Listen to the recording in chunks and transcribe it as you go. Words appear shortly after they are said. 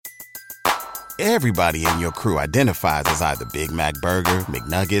Everybody in your crew identifies as either Big Mac Burger,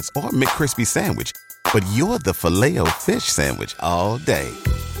 McNuggets, or McCrispy Sandwich. But you're the Filet-O-Fish Sandwich all day.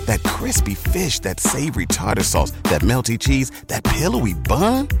 That crispy fish, that savory tartar sauce, that melty cheese, that pillowy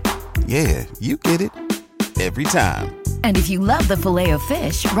bun. Yeah, you get it. Every time. And if you love the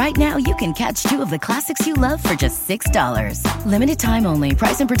Filet-O-Fish, right now you can catch two of the classics you love for just $6. Limited time only.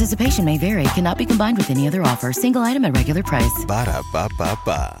 Price and participation may vary. Cannot be combined with any other offer. Single item at regular price.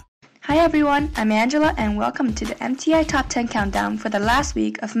 Ba-da-ba-ba-ba. Hi everyone, I'm Angela and welcome to the MTI Top 10 Countdown for the last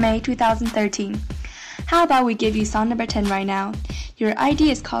week of May 2013. How about we give you song number 10 right now? Your ID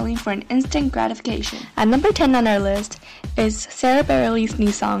is calling for an instant gratification. At number 10 on our list is Sarah Bareilles'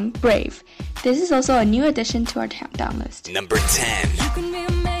 new song, Brave. This is also a new addition to our countdown list. Number 10. You can be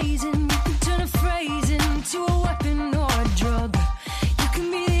amazing, you can turn a phrase into a weapon or a drug. You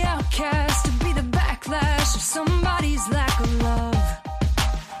can be the outcast to be the backlash of somebody's lack of love.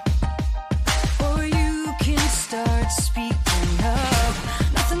 Or you can start speaking up.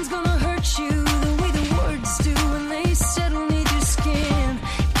 Nothing's gonna hurt you the way the words do when they settle need your skin.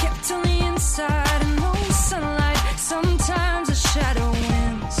 Kept on the inside and no sunlight, sometimes a shadow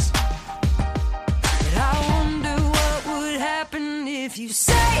wins. But I wonder what would happen if you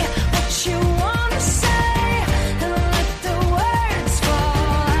say what you want to say and let the words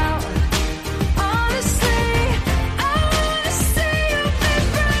fall out. Honestly, I want to see you be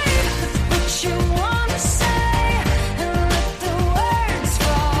brave with what you want to say and let the words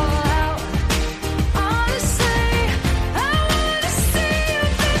fall out. Honestly, I want to see you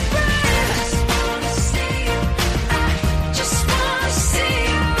be brave. I just want to see you. I just want to see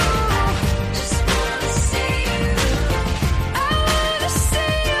you. Just want to see you. I want to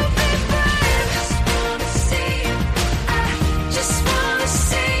see you be brave. Just want to see you. I just want to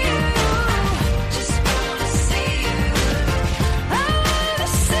see you. Just want to see you. I want to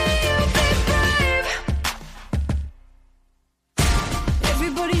see you be brave.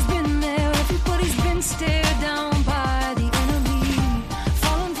 Everybody's been there, everybody's been stared down by the enemy.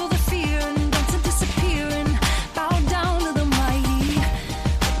 Falling for the fear and dancing, disappearing, bow down to the mighty.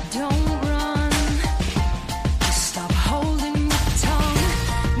 Don't run, just stop holding your tongue.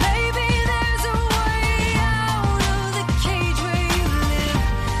 Maybe there's a way out of the cage where you live.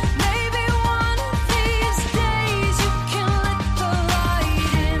 Maybe one of these days you can let the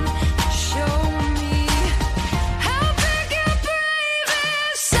light in. Show me how big and brave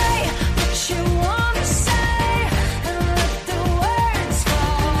is. Say what you want to say and let the words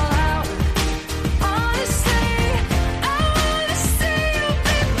fall out. Honestly, I want to see you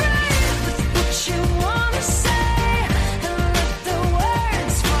be brave with what you want to say and let the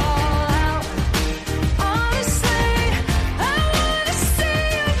words fall out. Honestly, I want to see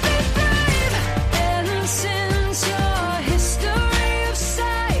you be brave. And since your history of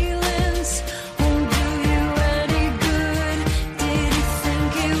silence won't do you any good, did you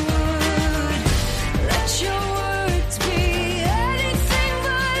think it would? Let your words be anything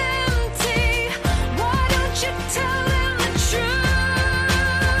but empty. Why don't you tell them the truth?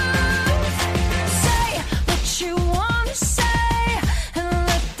 Say what you want to say and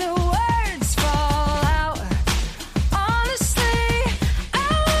let the words fall out. Honestly, I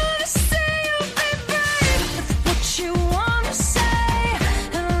want to see you be brave with what you want to say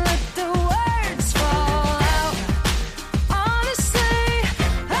and let the words fall out. Honestly,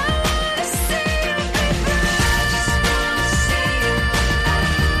 I want to see you be brave. Just want to see you.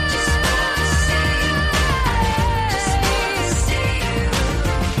 Just want to see you. Just want to see you.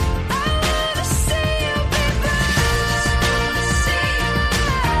 I want to see you be brave. Just want to see you.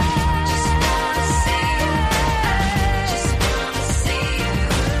 Just want to see you. Just want to see you.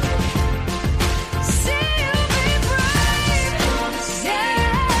 See you be brave. Just want to see you.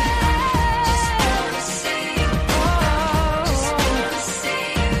 Just want to see you. Just want to see you.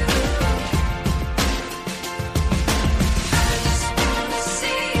 I just want to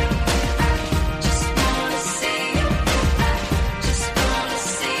see you. Just want to see you. Just want to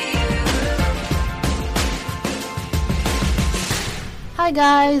see you. Hi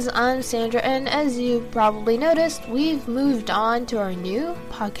guys, I'm Sandra, and as you probably noticed, we've moved on to our new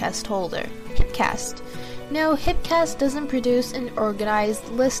podcast holder, Hipcast. Now, Hipcast doesn't produce an organized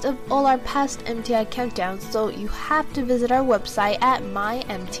list of all our past MTI countdowns, so you have to visit our website at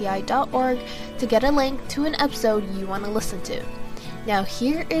mymti.org to get a link to an episode you want to listen to. Now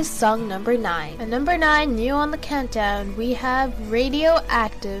here is song number 9. At number 9, new on the countdown, we have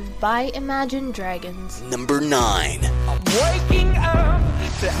Radioactive by Imagine Dragons. Number 9. I'm waking up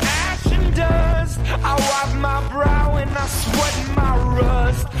to ash and dust. I wipe my brow and I sweat my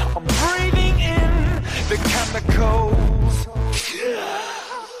rust. I'm breathing in the chemicals.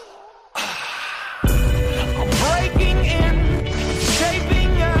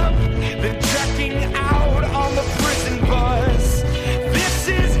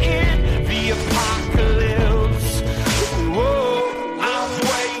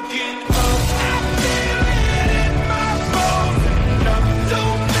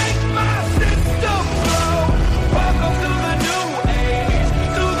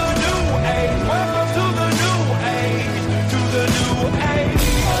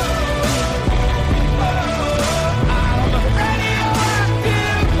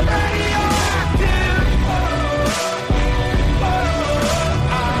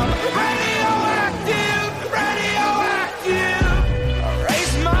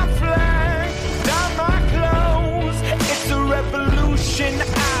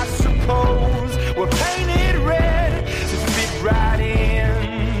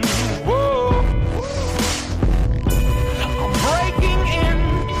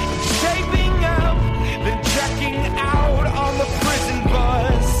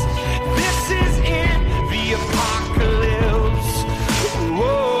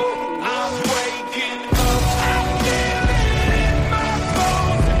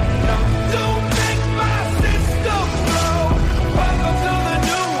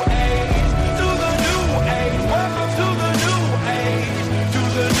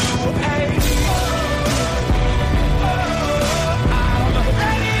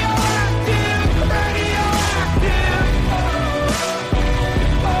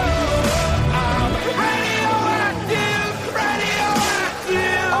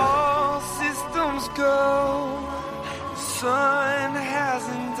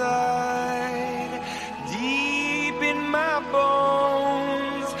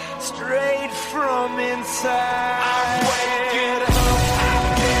 inside. I'm waking up. I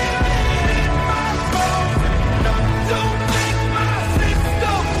can't in my bones. Enough to make my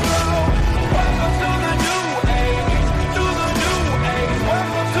system blow. Welcome to the new age. To the new age.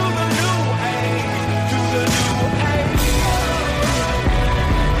 Welcome to the new age. To the new age.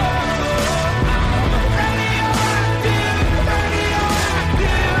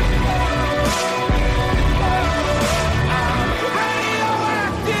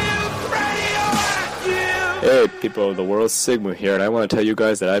 Hey people of the world, Sigmund here, and I want to tell you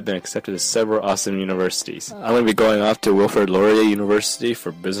guys that I've been accepted to several awesome universities. I'm going to be going off to Wilfrid Laurier University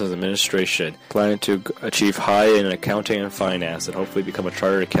for business administration, planning to achieve high in accounting and finance, and hopefully become a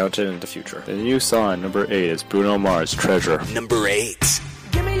chartered accountant in the future. The new song, number 8, is Bruno Mars, Treasure. Number 8.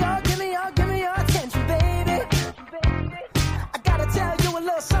 Give me your attention, baby. I gotta tell you a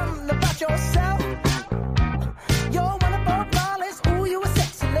little something about yourself. You're one of our flawless, ooh, you a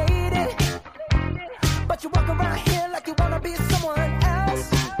sexy lady. But you walk around here like you wanna be someone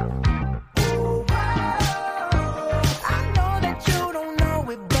else. Ooh, I know that you don't know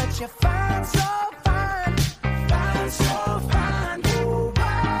it, but you're fine, so fine. Fine, so fine. Ooh,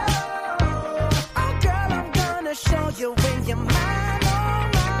 oh girl, I'm gonna show you when you're mine.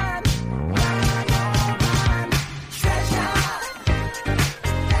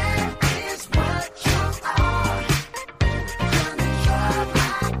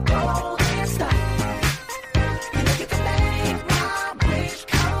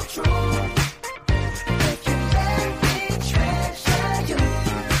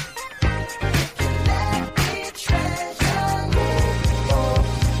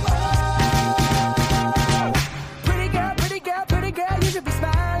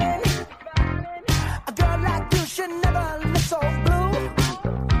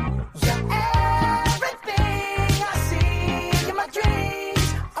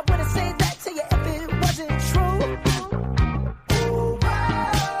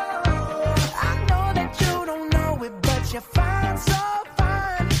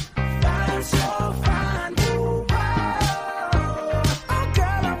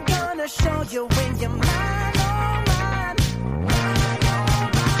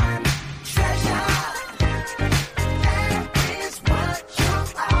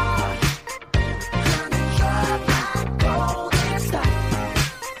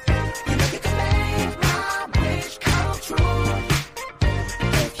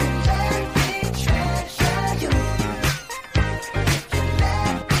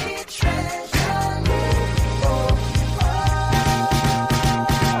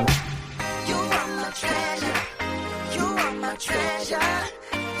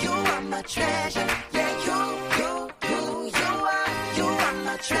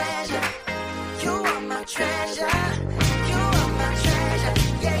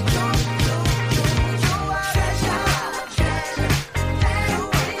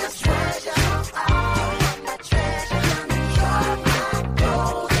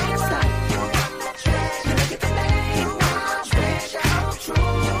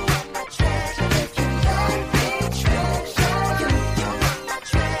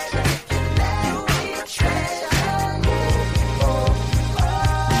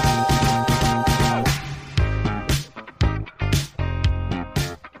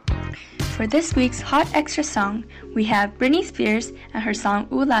 For this week's Hot Extra Song, we have Britney Spears and her song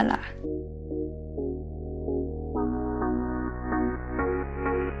Ooh La La.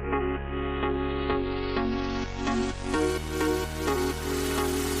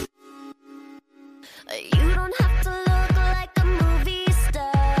 You don't have to look like a movie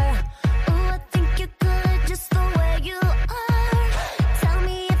star. Ooh, I think you're good just the way you are. Tell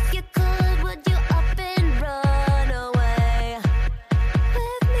me if you could, would you up and run away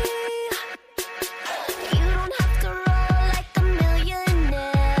with me? You don't have to roll like a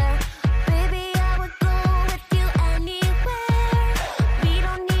millionaire.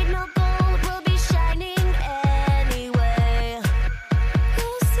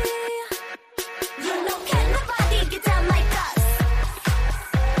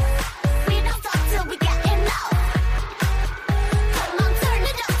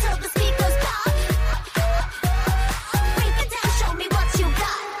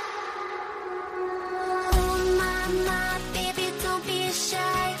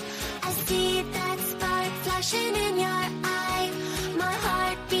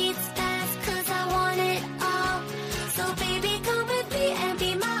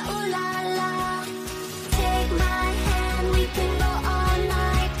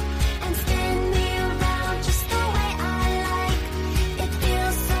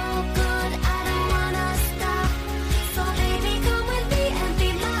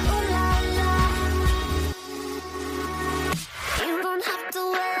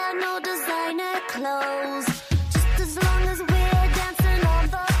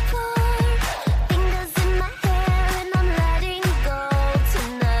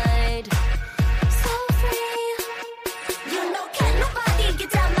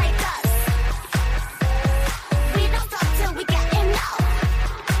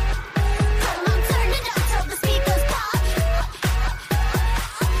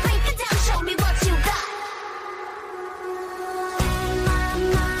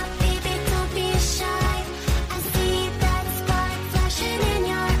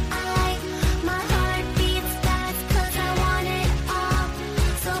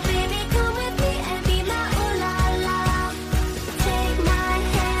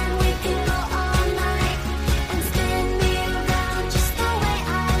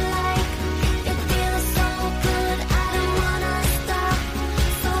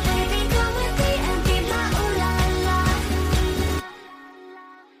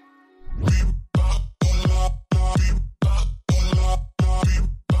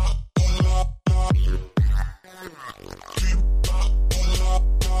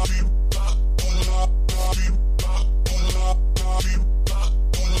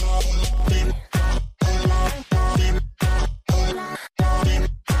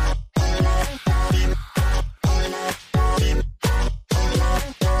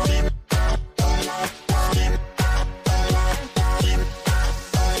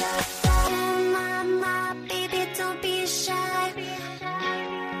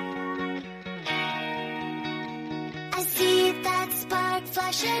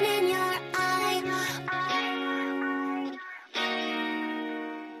 passion in your eye.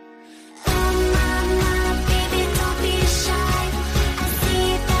 Oh mama, baby, don't be shy. I see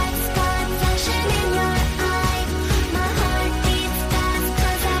that scar flashing in your eye. My heart beats fast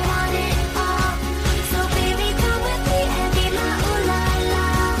 'cause I want it all. So baby, come with me and be my ooh la la.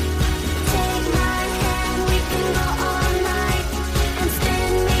 Take my hand, we can go all night and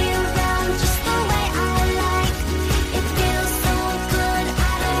spin me around just the way I like. It feels so good,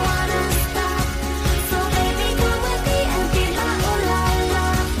 I don't wanna stop. So baby, come with me and be my ooh la la.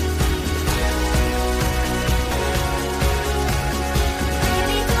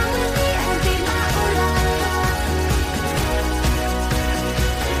 Baby, come with me and be my ooh la la.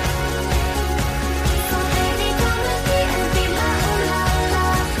 So baby, come with me and be my ooh la la.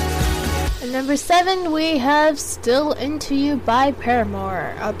 At number 7, we have Still Into You by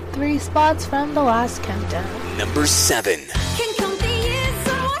Paramore, up 3 spots from the last countdown. Number 7. Can count the years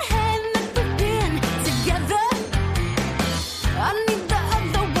on one hand that we've been together. I need the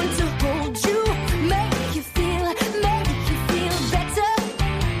other one to hold you, make you feel better.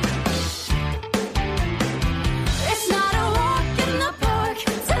 It's not a walk in the park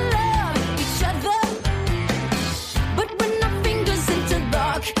to love each other, but when our fingers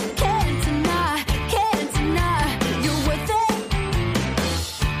interlock, can't deny you're worth it.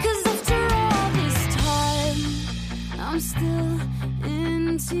 'Cause after all this time, I'm still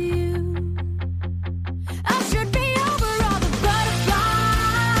into you. I should be over all the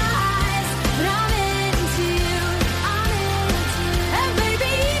butterflies, but I'm into you. And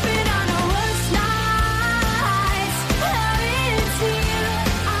baby, even on our worst nights, I'm into you.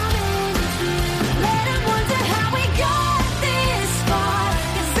 Let 'em wonder how we got this far,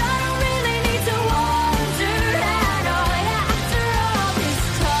 'cause I don't really need to wonder at all. After all this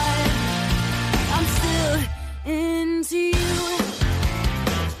time, I'm still into you.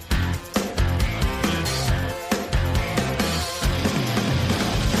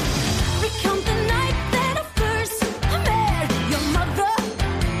 Recount the night that I first met your mother,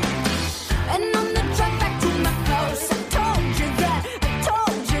 and on the drive back to my house, I told you that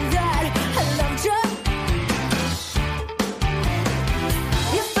I loved you.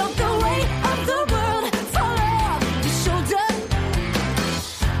 You felt the weight of the world fall off your shoulder,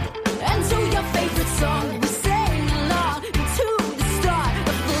 and to your favorite song we sang along to the start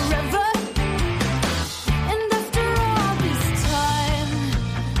of forever. And after all this time,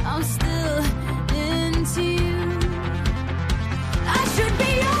 I'm still into you. I should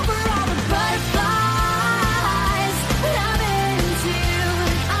be over all the butterflies, but I'm into you.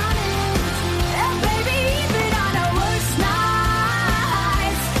 And baby, even on our worst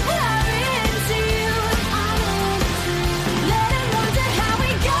nights, I'm into you. Let 'em wonder how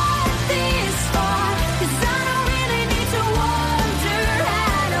we got this far, 'cause I don't really need to wonder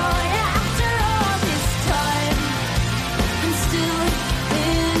at all. After all this time, I'm still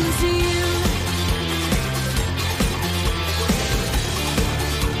into you.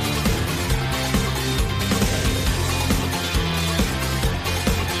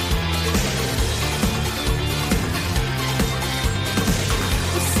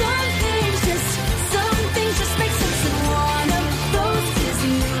 Some things just make sense, and one of those is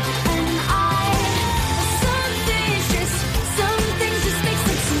you and I. Some things just make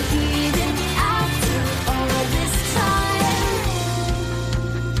sense, and even after all this time,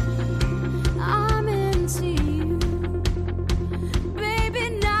 I'm into you. Baby,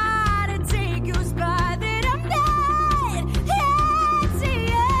 not a day goes by that I'm not into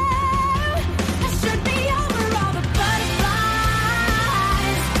you. I should be over all the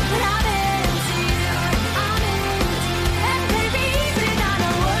butterflies, but I'm into you. And baby, even on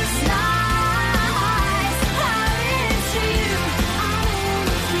our worst nights, I'm into you.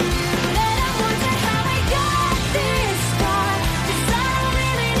 Let 'em wonder how we got this far, 'cause I don't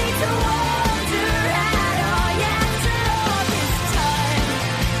really need to wonder at all. After all this time,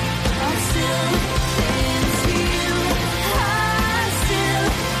 I'm still into you. I'm still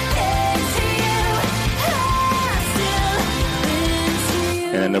into you. I'm still into you.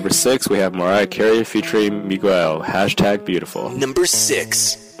 And at number 6, we have Mariah Carey featuring Miguel, #beautiful. Number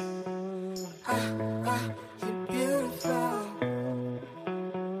 6.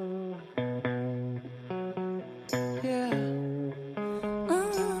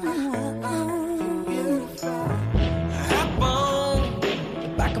 Hop on the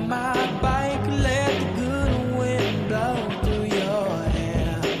back of my bike, let the good wind blow through your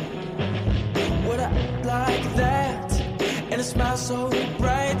hair. Would I act like that? And a smile so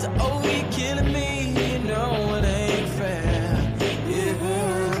bright, oh, you're killing me. You know it ain't fair. Yeah.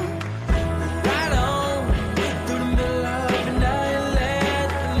 Right on through the middle of the night, let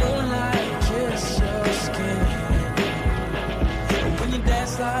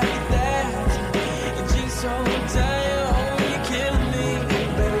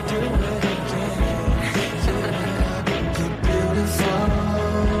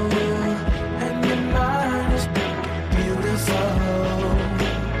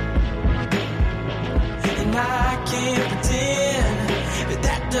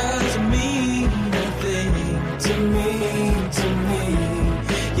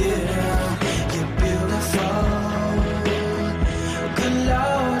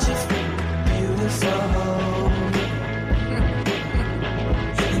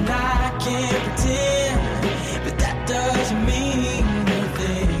can't pretend, but that doesn't mean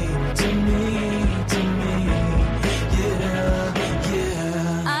nothing to me, yeah,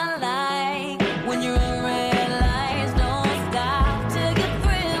 yeah. I like when you're in red lights, don't stop till you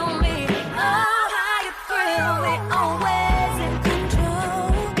thrill me. Oh, how you thrill me, always in control.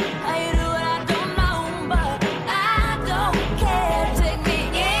 How you do it, I don't know, but I don't care. Take me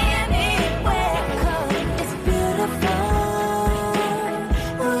anywhere, 'cause it's beautiful.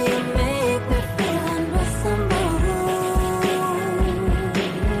 Oh, you make me feel unmissable.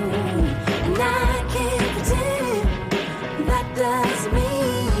 And I can't pretend that does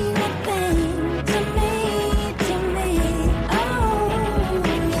mean nothing to me, oh,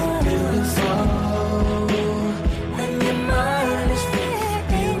 yeah. Beautiful, and your mind is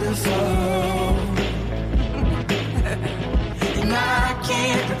beautiful. And I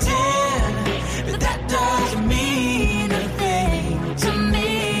can't pretend, but that doesn't mean nothing to me,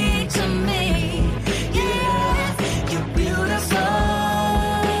 yeah. You're beautiful,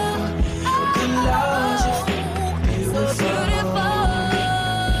 good Lord, you're beautiful.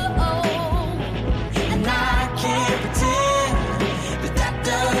 And I can't pretend, but that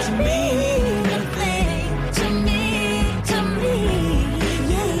doesn't mean nothing to me,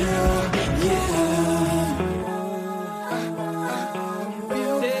 yeah, yeah.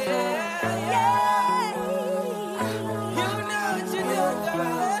 You know what you do,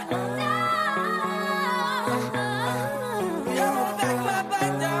 darling. You're back my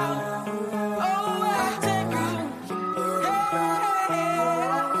back down. Oh, I take you.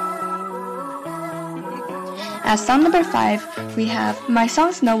 At song number 5, we have My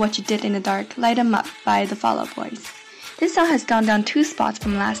Songs Know What You Did in the Dark, Light 'Em Up by the Fall Out Boys. This song has gone down 2 spots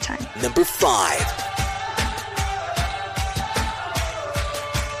from last time. Number 5.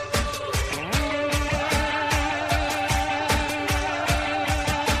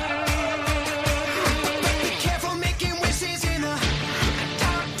 Careful making wishes in the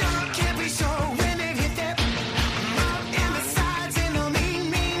dark, can't be sure when they hit that mark. And besides, in the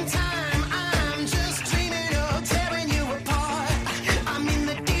meantime, I'm just dreaming of tearing you apart. I'm in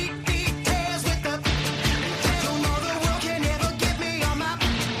the deep details with the devil. Know the world can never get me on my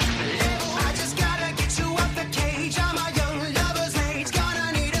level. I just gotta get you out the cage. I'm a young lover's rage, gonna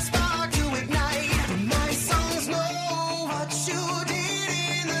need a spark to ignite. My songs know what you did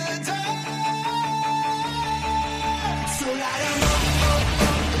in the dark. So light 'em up,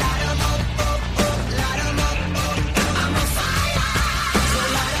 light 'em up, light 'em up, I'm on fire. So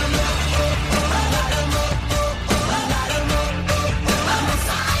light 'em up, light 'em up, light 'em up, I'm on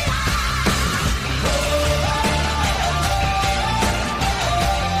fire.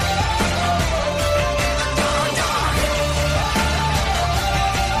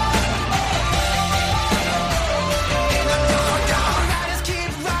 Riders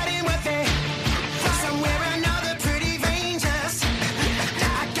keep riding with it. Somewhere another pretty vein just.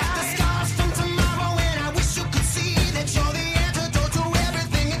 I got the scars from tomorrow, and I wish you could see that you're the antidote to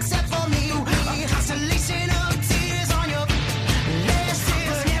everything except for me. A constellation of tears on your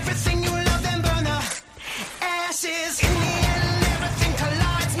lashes. Everything you love, then burn the ashes. In the end, everything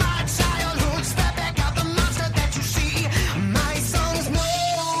collides. My childhood, spat back out the monster that you see. My songs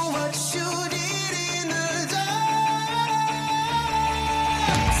know what you did in the dark.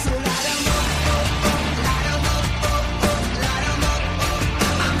 So light 'em up, light 'em up, light 'em up,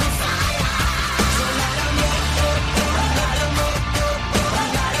 I'm on fire. So light 'em up, light 'em up,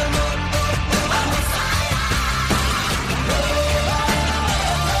 light 'em up, I'm on fire.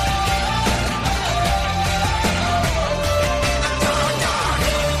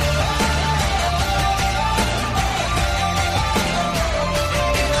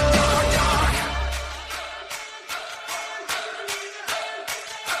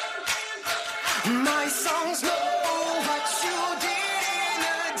 My songs know what you did in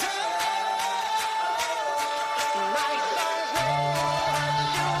the dark. My songs know what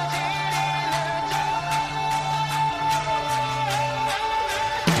you did in the dark.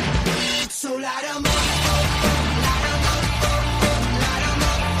 So light 'em up, light 'em up, light 'em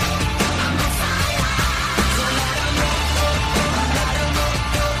up, I'm on fire. So light 'em up, light 'em up,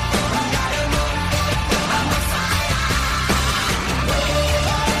 light 'em up, I'm on fire.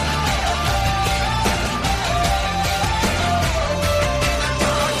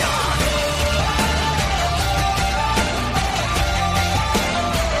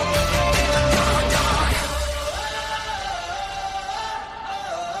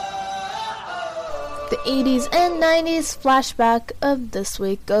 The 80s and 90s flashback of this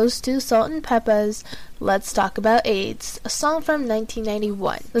week goes to Salt and Peppa's Let's Talk About AIDS, a song from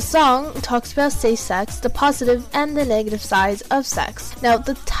 1991. The song talks about safe sex, the positive and the negative sides of sex. Now,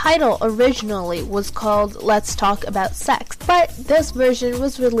 the title originally was called Let's Talk About Sex, but this version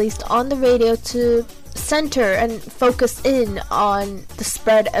was released on the radio to center and focus in on the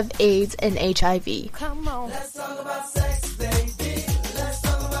spread of AIDS and HIV. Come on. Let's talk about sex, baby. Let's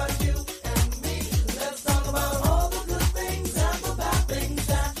talk about you and me. Let's talk about all the good things and the bad things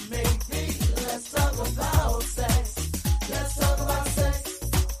that may be. Let's talk about sex. Let's talk about sex.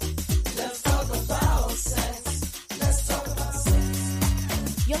 Let's talk about sex. Let's talk about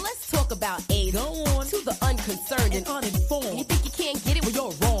sex. Yo, let's talk about AIDS. Go on. To the unconcerned and uninformed. You think you can't get it? Well,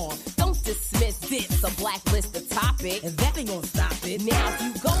 you're wrong. Don't dismiss this, a blacklist the topic. And that ain't gonna stop it. Now, if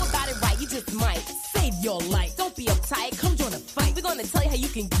you go about it right, you just might save your life. Don't be uptight, come join the fight. We're gonna tell you how you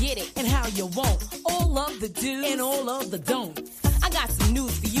can get it and how you won't. All of the do's and all of the don'ts. I got some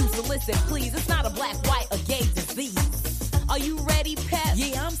news for you, so listen, please. It's not a black, white, or gay disease. Are you ready, Pep?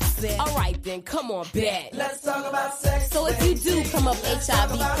 Yeah, I'm set. All right, then, come on, bet. Let's talk about sex. So if you do come up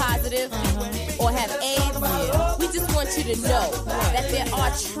HIV positive or have AIDS, we just want you to know that there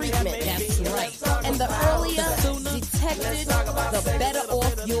are treatments. That's right. And the earlier detected, the better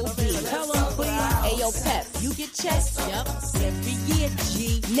off you'll be. Tell 'em, please. Hey, yo, Pep, you get checked? Yep. Every year,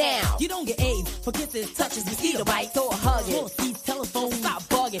 G. Now, you don't get AIDS for kisses, touches, mosquito bites, or hugging. Or sees telephone, stop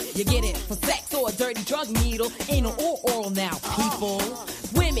bugging. You get it for sex or a dirty drug needle. Anal or oral now, people.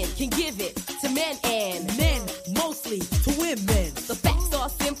 Women can give it to men and men mostly to women. The facts are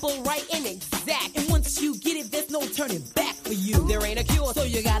simple, right, and exact. And once you get it, there's no turning back for you. There ain't a cure, so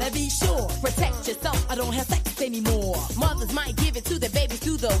you gotta be sure. Protect yourself, I don't have sex anymore. Mothers might give it to their babies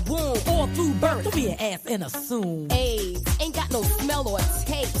through the womb or through birth. Don't be an ass and assume. AIDS ain't got no smell or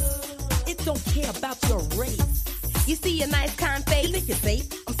taste. It don't care about your race. You see a nice kind face? You think you're safe?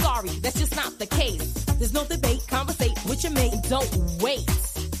 I'm sorry, that's just not the case. There's no debate, conversate with your mate. And don't wait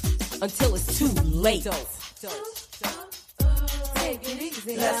until it's too late. Take it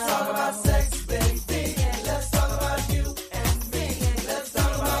easy. Let's talk about sex, baby. Let's talk about you and me. Let's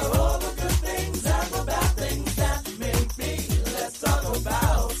talk about all the good things and the bad things that may be. Let's talk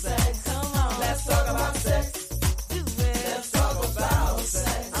about sex. Come on. Let's talk about sex. Let's talk about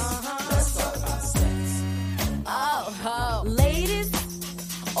sex. Let's talk about sex. Oh, ladies,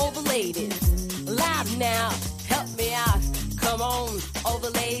 over ladies, live now, help me out. Come on, over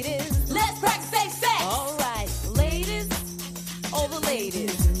ladies, let's practice safe sex. All right, ladies, over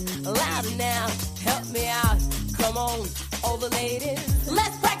ladies, live now, help me out. Come on, over ladies,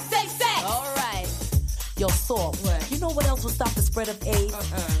 let's practice safe sex. All right. Yo, Saul, you know what else would stop the spread of AIDS?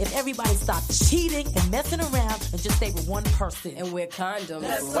 If everybody stopped cheating and messing around and just stay with one person and wear condoms.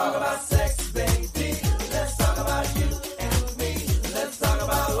 Let's talk about sex, baby. Let's talk about you and me. Let's talk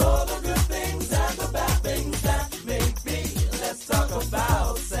about all the good things and the bad things that may be. Let's talk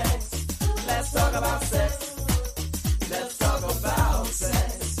about sex. Let's talk about sex. Let's talk about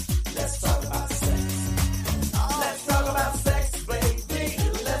sex. Let's talk about sex. Let's talk about sex, baby.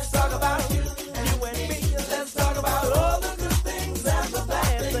 Let's talk about you and me. Let's talk about all the good things and the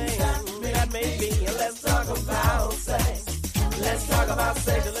bad things that may be. Let's talk about sex. Let's talk about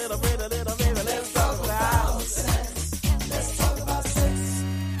sex a little bit. Let's talk about sex. Let's talk about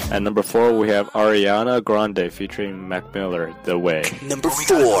sex. At number 4, we have Ariana Grande featuring Mac Miller, The Way. Number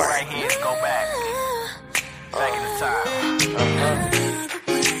 4. Right here, go back. Back in the time.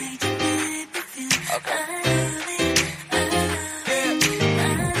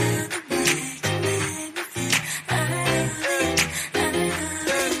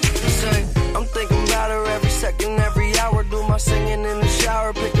 I'm thinking about her every second, every hour. Do my singing in the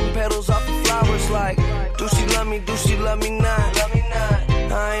shower, picking petals off the flowers. Like, do she love me? Do she love me not?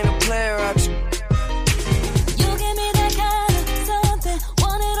 I ain't a player. I just You give me that kind of something,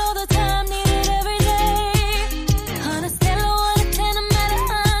 want it all the time, need it every day. On a scale of 1 to 10, I'm at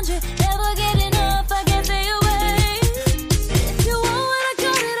 100. Never get enough, I can't stay away. If you want what I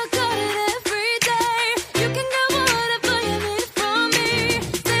got it every day. You can get whatever you need from me.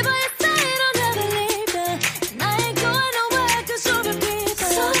 Stay by your side, I'll never leave you. And I ain't going nowhere, 'cause you're a people.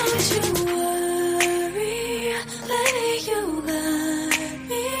 So don't you worry, lady, you love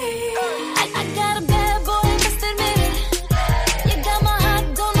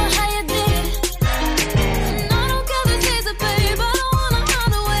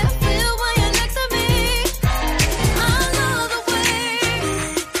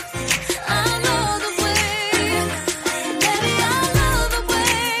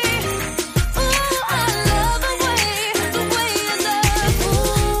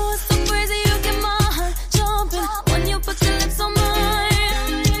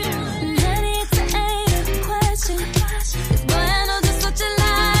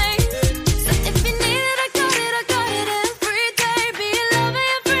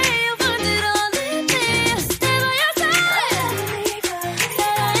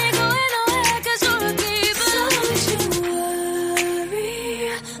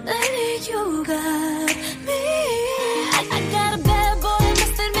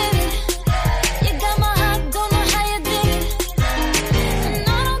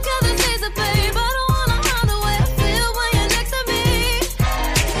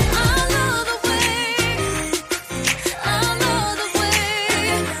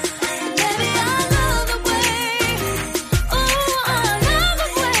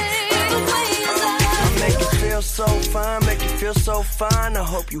feel so fine. I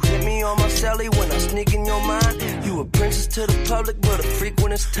hope you hit me on my celly when I sneak in your mind. You a princess to the public, but a freak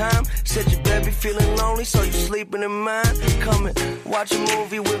when it's time. Said you better be feeling lonely, so you sleeping in mine. Come and watch a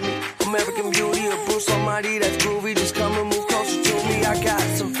movie with me. American Beauty or Bruce Almighty, that's groovy. Just come and move closer to me. I got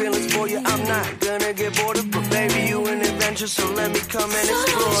some feelings for you. I'm not gonna get bored of, but baby, you an adventure, so let me come and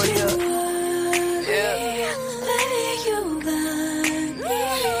explore you. Yeah. Baby, you got me.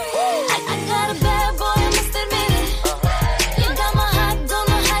 I got a bad boy, I must admit it. You got my heart, don't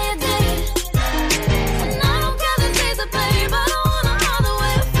know how you did it. And I don't care the taste of pain, but I wanna know the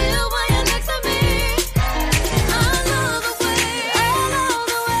way I feel when you're next to me. I know the way, I know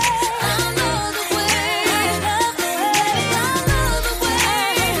the way, I know the way, I love the way, I know the way.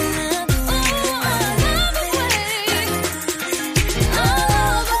 Ooh, I love the way, I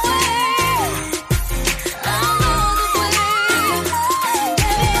love the way.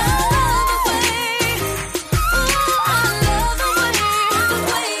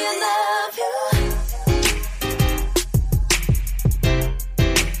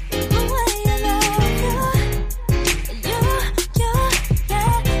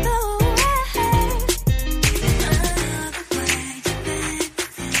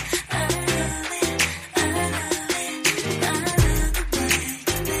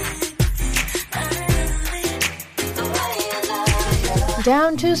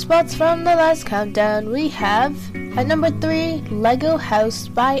 Down 2 spots from the last countdown, we have at number 3, Lego House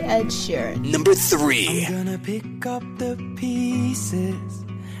by Ed Sheeran. Number 3. I'm gonna pick up the pieces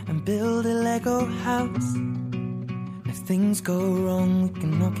and build a Lego house. If things go wrong, we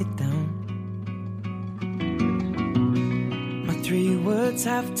can knock it down. My 3 words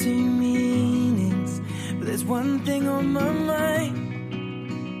have 2 meanings, but there's one thing on my mind.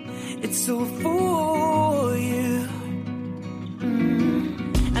 It's all for you.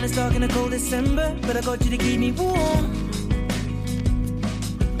 And it's dark in a cold December, but I got you to keep me warm.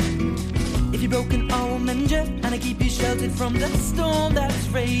 If you're broken, I will mend you, and I keep you sheltered from the storm that's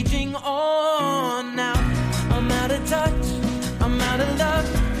raging on. Now I'm out of touch, I'm out of love.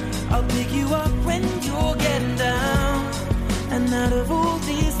 I'll pick you up when you're getting down. And out of all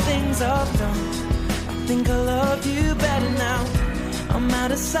these things I've done, I think I love you better now. I'm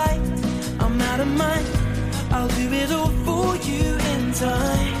out of sight, I'm out of mind. I'll do it all for you in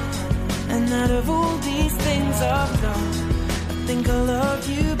time. And out of all these things I've done, I think I love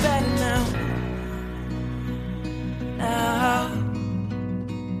you better now. Now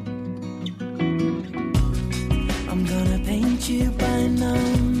I'm gonna paint you by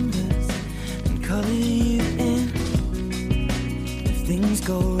numbers and color you in. If things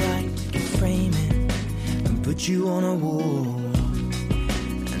go right, we can frame it and put you on a wall.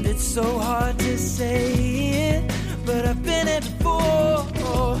 And it's so hard to say it, but I've been it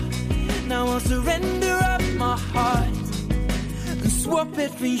before. Now I'll surrender up my heart and swap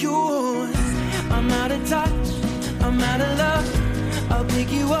it for yours. I'm out of touch, I'm out of love. I'll pick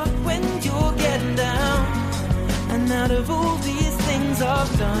you up when you're getting down. And out of all these things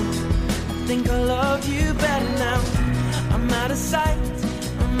I've done, I think I love you better now. I'm out of sight,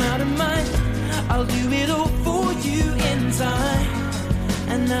 I'm out of mind. I'll do it all for you in time.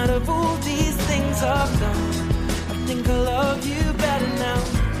 And out of all these things I've done, I think I love you better now.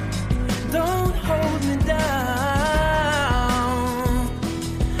 Don't hold me down.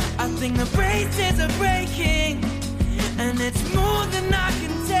 I think the braces are breaking, and it's more than I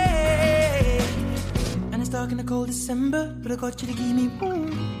can take. And it's dark in the cold December, but I got you to keep me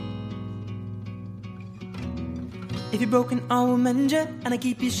warm. If you're broken, I will mend you, and I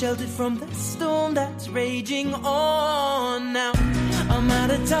keep you sheltered from the storm that's raging on. Now I'm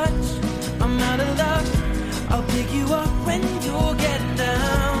out of touch, I'm out of love. I'll pick you up when you're getting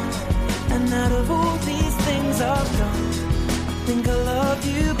down. And out of all these things I've done, I think I love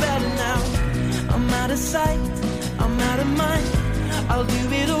you better now. I'm out of sight, I'm out of mind. I'll do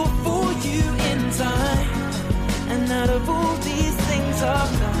it all for you in time. And out of all these things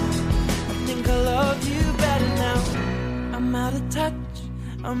I've done, I think I love you better now. I'm out of touch,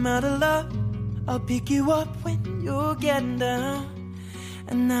 I'm out of love. I'll pick you up when you're getting down.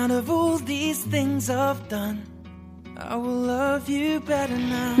 And out of all these things I've done, I will love you better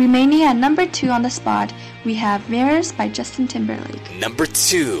now. Remaining at number 2 on the spot, we have Mirrors by Justin Timberlake. Number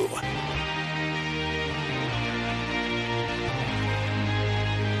 2.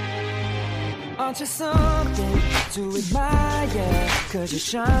 Aren't you something to admire? 'Cause you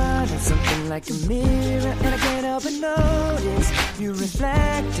shine on something like a mirror, and I can't help but notice you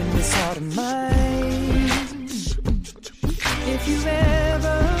reflect in this heart of mine. If you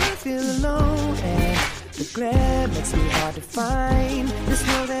ever feel alone and the glare makes me hard to find. Just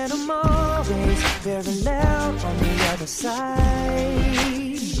know that I'm always parallel on the other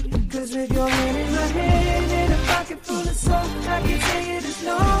side. Cause with your hand in my hand and a pocket full of soap, I can tell you there's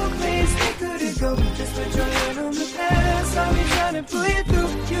no place we couldn't go. Just put your hand on the past, I'll be trying to pull you through.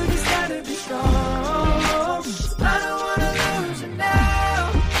 You just gotta be strong. I don't wanna lose you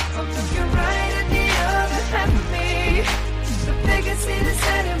now. I'm looking right at the other half of me. The vacancy that's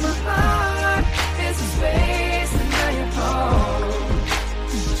set in my heart is a space and now you're home.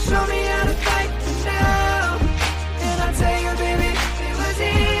 Show me how to fight for now. And I'll tell you, baby, it was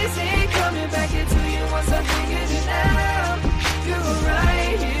easy coming back into you once I figured it out. You were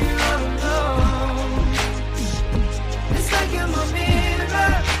right here all alone. It's like you're my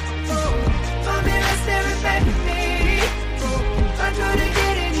mirror. My mirror staring back at me. I couldn't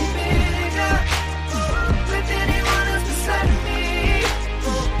get any bigger with anyone else beside me.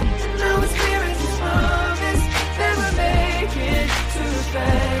 And now it's clear as a promise that we're making two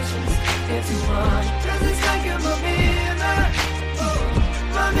reflections into one. Cause it's like you're my mirror.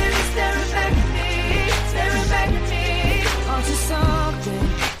 My mirror staring back at me. Aren't you something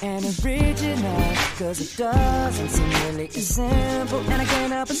and original? Cause it doesn't seem really as simple. And I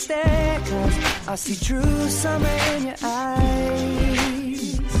can't help but stare cause I see true summer in your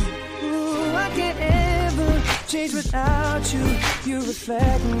eyes. Ooh, I can't ever change without you. You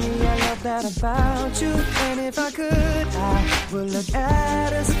reflect me, I love that about you. And if I could, I would look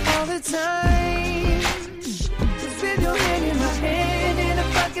at us all the time. Just with your hand in my hand and a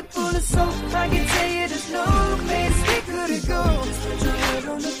pocket full of soap, I can tell you there's no place we couldn't go. Just put your head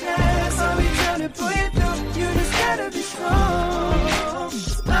on the past, I'll be trying to pull you through. You just gotta be strong.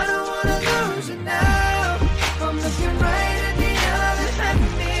 I don't wanna lose you now. I'm looking right at the other half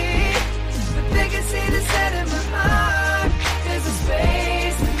of me. The vacancy that's set in my heart is a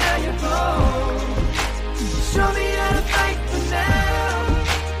space and now you're home. Show me how to fight for now.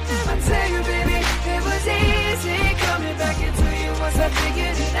 I tell you, baby, it was easy coming back into you once I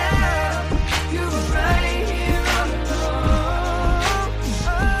figured it out. You were right here all alone.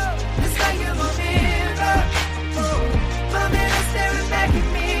 Oh, it's like you're my mirror. My mirror staring back at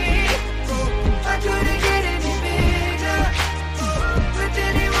me. I couldn't get any bigger with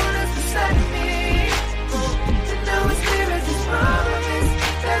anyone else beside me. And now it's clear as this promise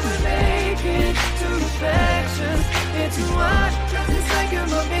that we're making two reflections into one. Cause it's like you're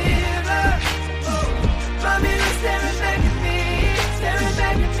my mirror. My mirror staring back at me, staring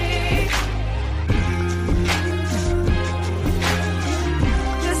back at me.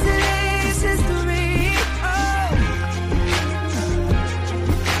 Yesterday's history. Oh.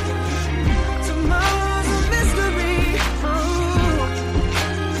 Tomorrow's a mystery. Oh.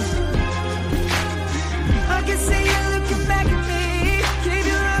 I can see you looking back at me. Keep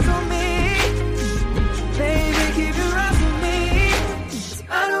your eyes on me. Baby, keep your eyes on me.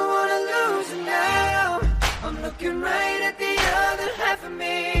 I don't wanna lose you now. I'm looking right at the other half of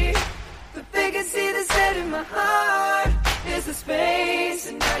me. The vacancy that's set in my heart is the space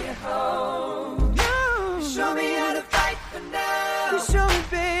and now you're home. You show me how to fight for now. You show me,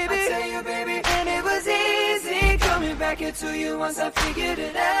 baby. I tell you, baby, and it was easy coming back into you once I figured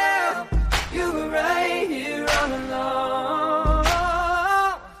it out. You were right here all along.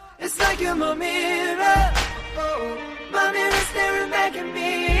 It's like you're my mirror. My mirror staring back at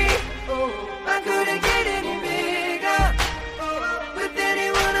me. I couldn't get any bigger with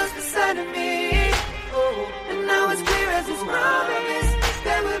anyone else beside of me. And now it's clear as this promise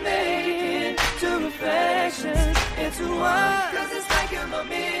that we're making two reflections into one. Cause it's like you're my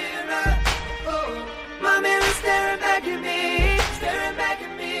mirror. My mirror staring back at me, staring back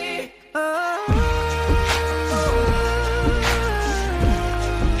at me.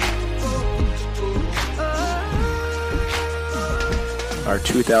 Our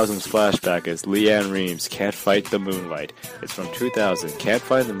 2000s flashback is Leanne Reams' Can't Fight the Moonlight. It's from 2000. Can't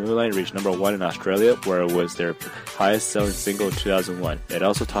Fight the Moonlight reached number 1 in Australia, where it was their highest selling single in 2001. It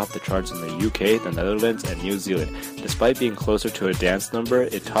also topped the charts in the UK, the Netherlands, and New Zealand. Despite being closer to a dance number,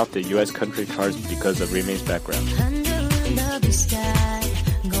 it topped the US country charts because of Reams' background. Under the sky,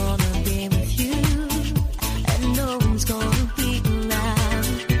 gonna be with you, and no one's gonna be around.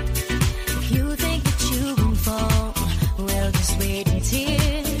 If you think that you can fall, well, just wait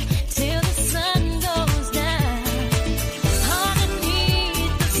till the sun goes down.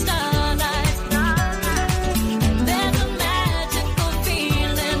 Underneath the starlight, there's a magical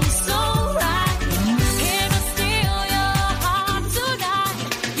feeling so right. Can I steal your heart tonight?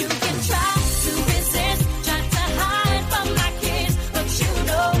 You can try to resist, try to hide from my kiss,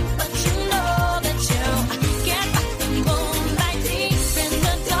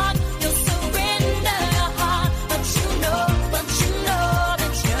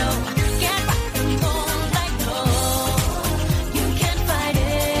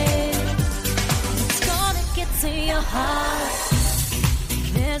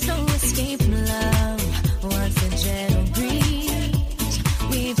 deep love, once a gentle breeze,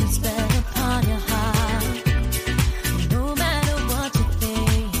 we've been spent upon your heart. No matter what you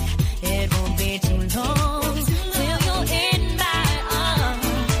think, it won't be too long till you're in my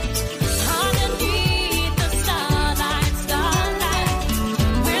arms. Underneath the starlight,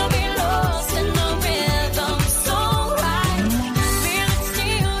 we'll be lost in the rhythm so right. Feel it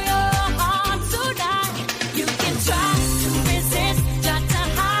steal your heart tonight. You can try to resist, try to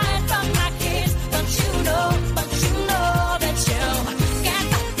hide from my kiss, but you know that you can't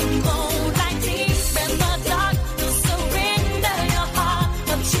fight the moonlight deep in the dark. You surrender your heart,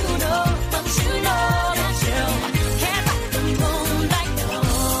 but you know that you can't fight the moonlight. No,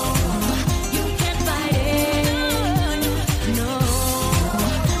 you can't fight it. No,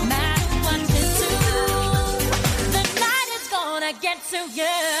 matter what you do, the night is gonna get to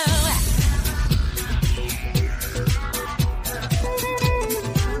you.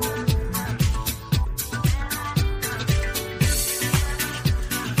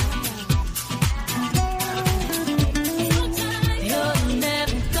 You're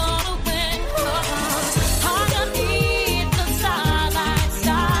never gonna win. Underneath the starlight,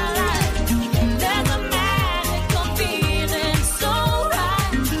 there's a magical feeling so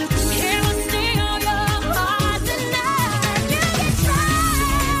right. It will steal your heart tonight. You can try,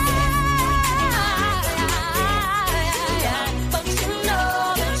 but you know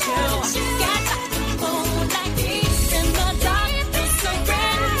that you can't fight the moonlight deep in the dark. You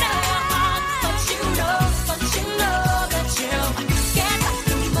surrender your heart, but you know that you can't fight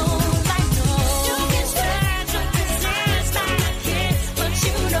the moonlight. No, you can try to resist my kiss, but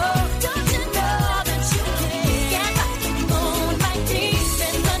you know, don't you know that you can't fight the moonlight deep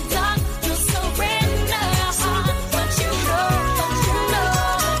in the dark. You surrender your heart, but you know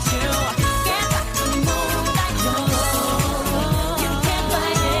that you can't fight the moonlight. No, you can't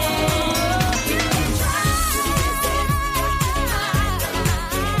fight it. You can try to resist,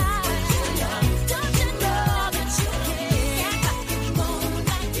 don't you know that you can't fight the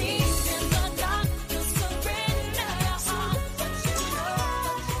moonlight deep in the dark. You surrender your heart, but you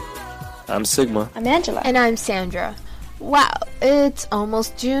know. I'm Sigma. I'm Angela. And I'm Sandra. Wow, it's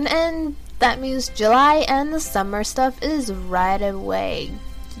almost June, and that means July and the summer stuff is right away.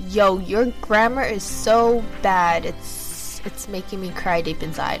 Yo, your grammar is so bad. It's making me cry deep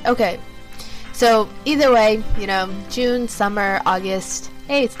inside. Okay, so either way, June, summer, August,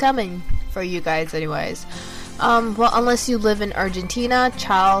 hey, it's coming for you guys anyways. Well, unless you live in Argentina,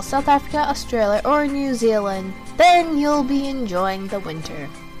 Chile, South Africa, Australia, or New Zealand, then you'll be enjoying the winter,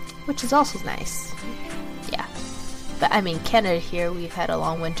 which is also nice. Yeah. But I mean, Canada here, we've had a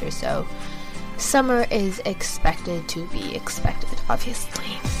long winter, so summer is expected to be expected,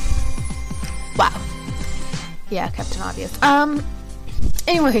 obviously. Wow. Yeah, Captain Obvious.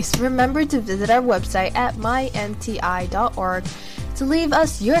 Anyways, remember to visit our website at mymti.org to leave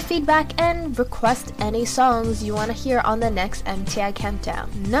us your feedback and request any songs you want to hear on the next MTI Countdown.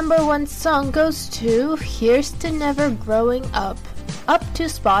 Number 1 song goes to Here's to Never Growing Up 2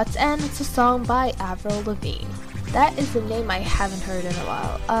 spots, and it's a song by Avril Lavigne. That is a name I haven't heard in a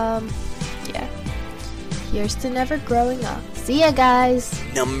while. Yeah. Here's to Never Growing Up. See ya, guys!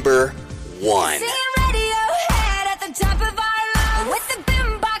 Number 1. Singing Radiohead at the top of our lungs, with the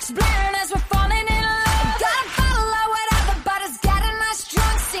boombox blaring as we're falling in love. Gotta follow whatever, but it's got a nice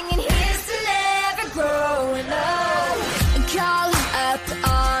drunk, singing here's to never growing up. Call up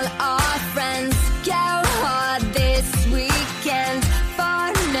all our friends, go hard this weekend.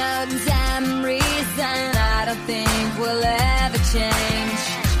 For no damn reason, I don't think we'll ever change.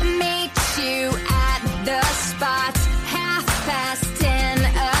 Meet you at the spot, 10:30.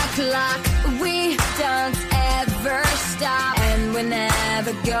 We don't ever stop, and we're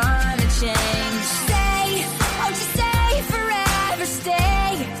never gonna change. Stay, won't you stay forever?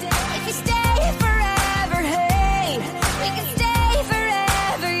 Stay, if you stay forever, hey, we can stay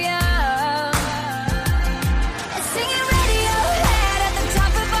forever young. Singing Radiohead at the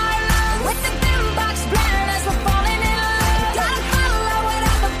top of our lungs, with the boombox blaring as we're falling in love. Gotta follow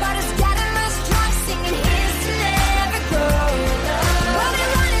whatever, but it's getting us drunk, singing here's to never growing up. We'll be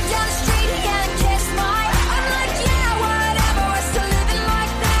running down the street and kiss my. I'm like, yeah, whatever, we're still living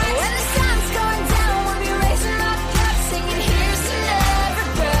like that. When the sun's going down,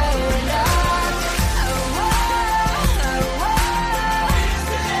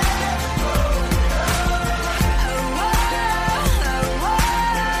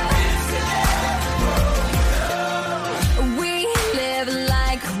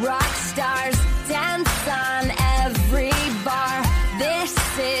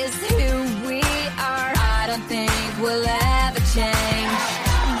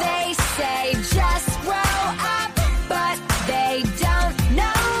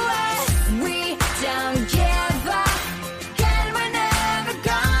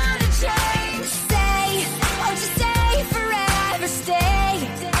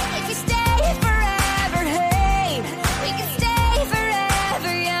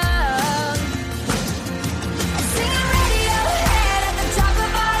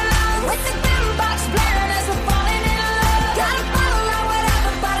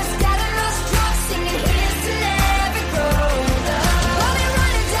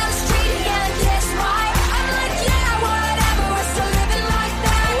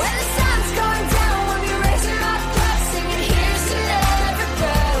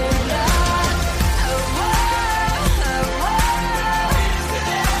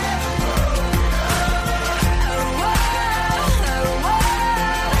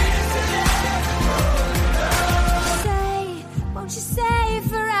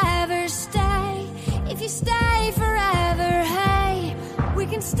 stay forever. Hey, we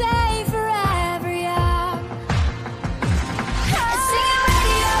can stay forever, yeah. Singing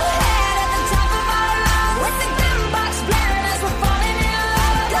Radiohead at the top of our lungs, with the boombox blaring as we're falling in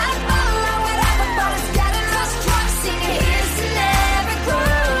love. Got a bottle or whatever, but it's getting us drunk. Singing here's to never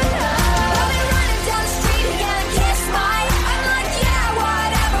growing up. I'll be running down the street again and kiss my. I'm like, yeah,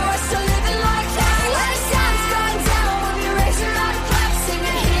 whatever, we're still living like that. When the sun's going down, we'll be raising our glass,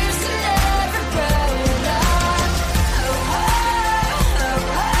 singing here's to never growing up. Oh, oh,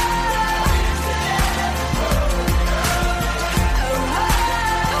 oh, oh.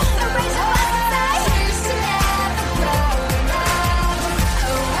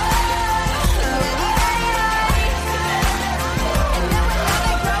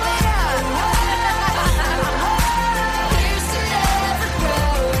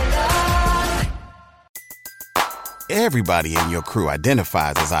 Everybody in your crew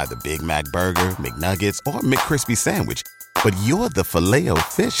identifies as either Big Mac Burger, McNuggets, or McCrispy Sandwich. But you're the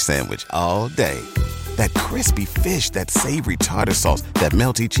Filet-O-Fish Sandwich all day. That crispy fish, that savory tartar sauce, that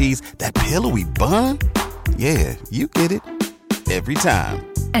melty cheese, that pillowy bun. Yeah, you get it. Every time.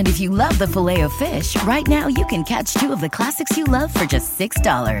 And if you love the Filet-O-Fish, right now you can catch two of the classics you love for just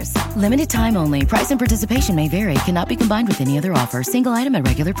 $6. Limited time only. Price and participation may vary. Cannot be combined with any other offer. Single item at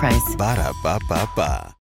regular price. Ba-da-ba-ba-ba.